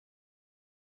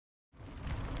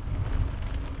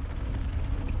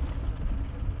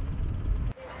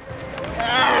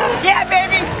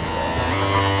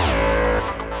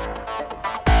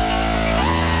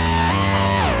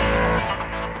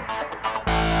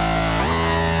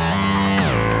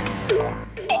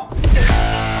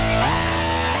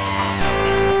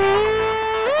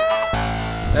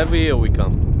every year we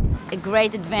come. A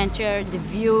great adventure, the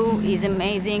view is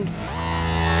amazing.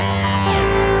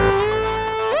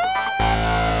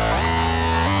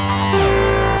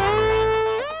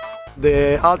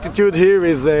 The altitude here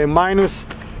is minus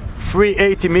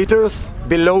 380 meters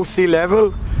below sea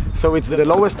level, so it's the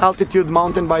lowest altitude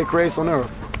mountain bike race on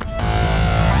Earth.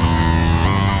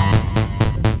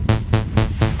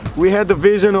 We had the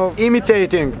vision of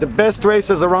imitating the best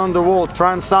races around the world,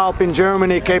 Transalp in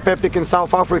Germany, Cape Epic in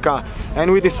South Africa,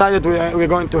 and we decided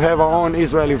we're going to have our own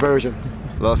Israeli version.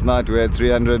 Last night we had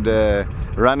 300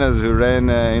 runners who ran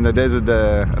in the desert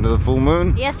under the full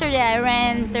moon. Yesterday I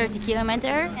ran 30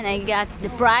 kilometers and I got the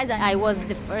prize. I was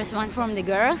the first one from the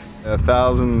girls.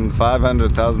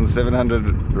 1,500,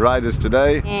 1,700 riders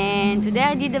today. And today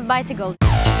I did the bicycle.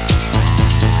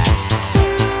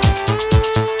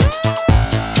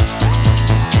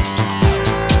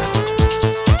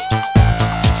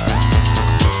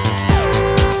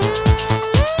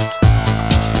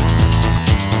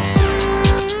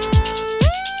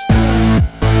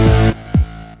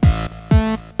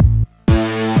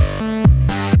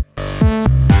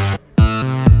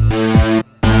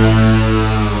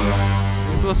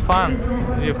 It was fun.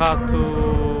 You have to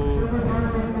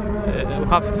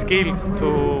have skills to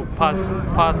pass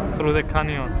fast through the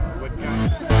canyon.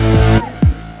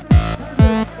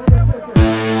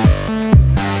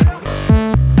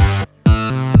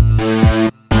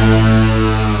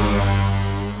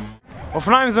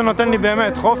 אופניים זה נותן לי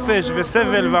באמת חופש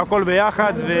וסבל והכל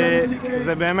ביחד,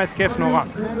 וזה באמת כיף נורא.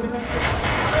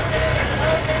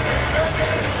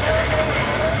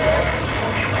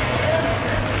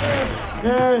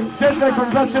 Gentlemen,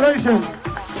 congratulations!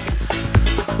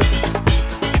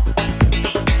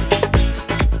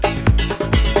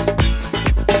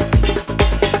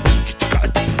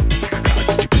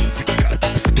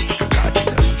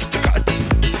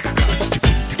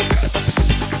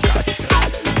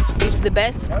 It's the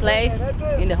best place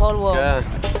in the whole world. Yeah.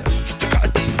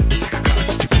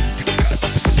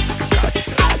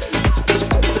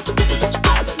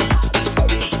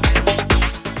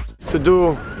 To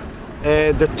do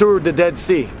the tour, the Dead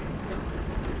Sea.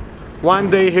 1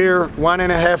 day here,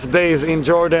 1.5 days in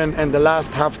Jordan, and the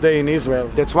last half day in Israel.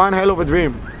 That's one hell of a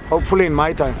dream, hopefully in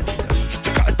my time.